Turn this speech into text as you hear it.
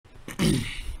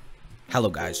Hello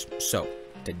guys, so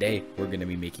today we're going to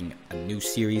be making a new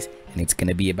series and it's going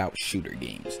to be about shooter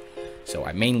games. So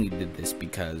I mainly did this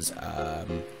because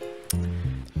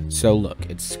so look,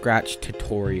 it's Scratch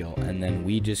tutorial and then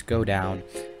we just go down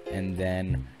and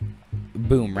then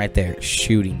boom, right there,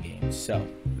 shooting games. So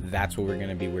that's what we're going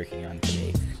to be working on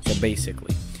today. So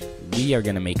basically we are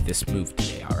going to make this move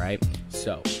today, alright?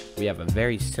 So we have a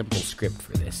very simple script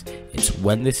for this. It's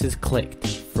when this is clicked,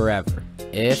 forever.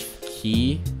 If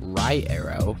key right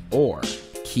arrow or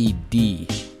key D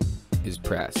is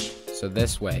pressed. So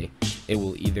this way it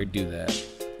will either do the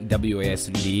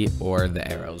WASD or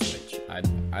the arrows, which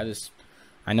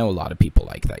I know a lot of people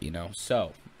like that, you know.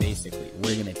 So basically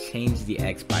we're gonna change the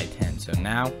X by 10. So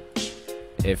now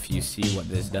if you see what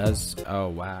this does, oh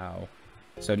wow.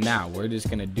 So now we're just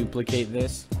gonna duplicate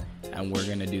this and we're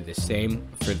gonna do the same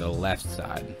for the left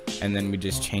side, and then we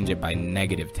just change it by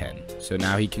 -10. So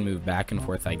now he can move back and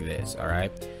forth like this. All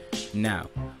right, now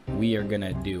we are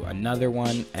gonna do another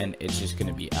one and it's just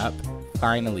gonna be up.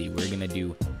 Finally we're gonna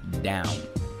do down.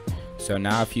 So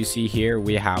now if you see here,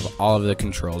 we have all of the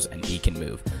controls and he can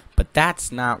move, but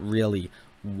that's not really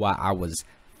what I was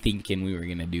thinking we were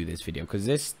gonna do this video, because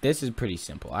this is pretty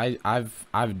simple.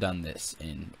 I've done this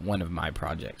in one of my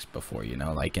projects before, you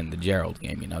know, like in the Gerald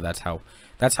game, you know. That's how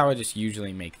I just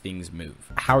usually make things move.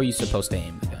 How are you supposed to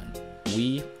aim the gun?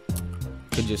 We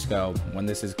could just go, when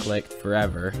this is clicked,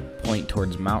 forever, point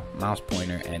towards mouse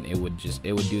pointer, and it would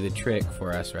do the trick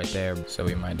for us right there. So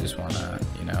we might just want to,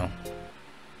 you know,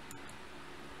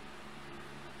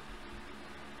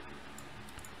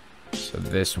 so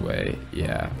this way,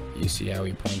 yeah, you see how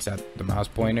he points at the mouse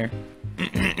pointer?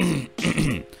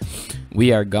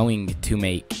 We are going to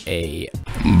make a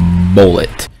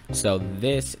bullet. So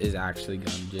this is actually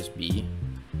going to just be,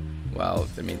 well,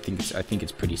 I mean, I think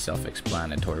it's pretty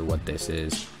self-explanatory what this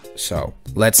is. So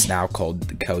let's now code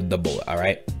the bullet, all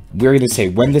right? We're going to say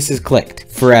when this is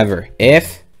clicked, forever.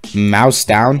 If mouse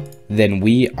down, then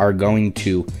we are going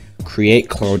to create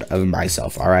clone of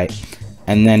myself, all right?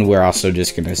 And then we're also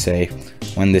just going to say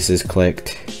when this is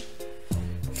clicked,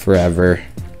 forever,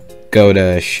 go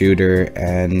to shooter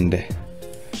and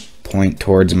point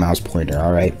towards mouse pointer,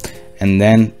 all right? And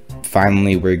then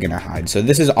finally we're going to hide. So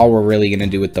this is all we're really going to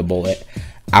do with the bullet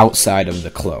outside of the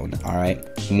clone, all right?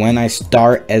 When I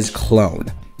start as clone,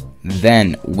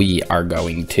 then we are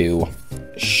going to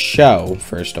show.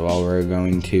 First of all, we're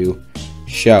going to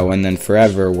show, and then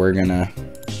forever we're going to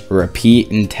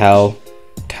repeat until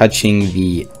touching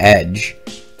the edge,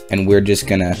 and we're just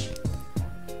gonna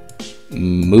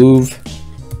move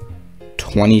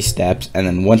 20 steps, and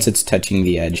then once it's touching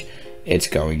the edge, it's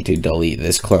going to delete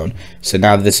this clone. So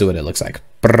now this is what it looks like.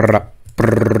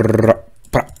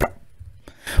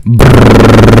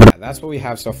 That's what we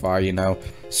have so far, you know.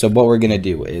 So what we're gonna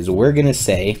do is we're gonna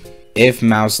say if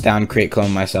mouse down, create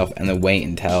clone myself, and then wait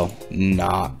until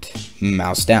not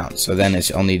mouse down. So then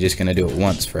it's only just gonna do it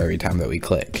once for every time that we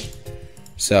click.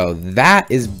 So that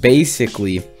is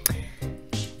basically,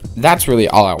 that's really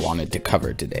all I wanted to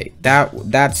cover today.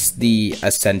 That's the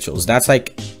essentials. That's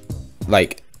like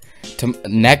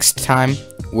next time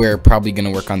we're probably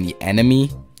gonna work on the enemy.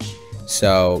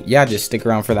 So yeah, just stick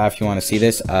around for that if you want to see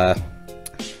this.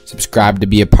 Subscribe to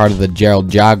be a part of the Gerald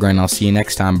Jogger, and I'll see you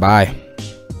next time. Bye.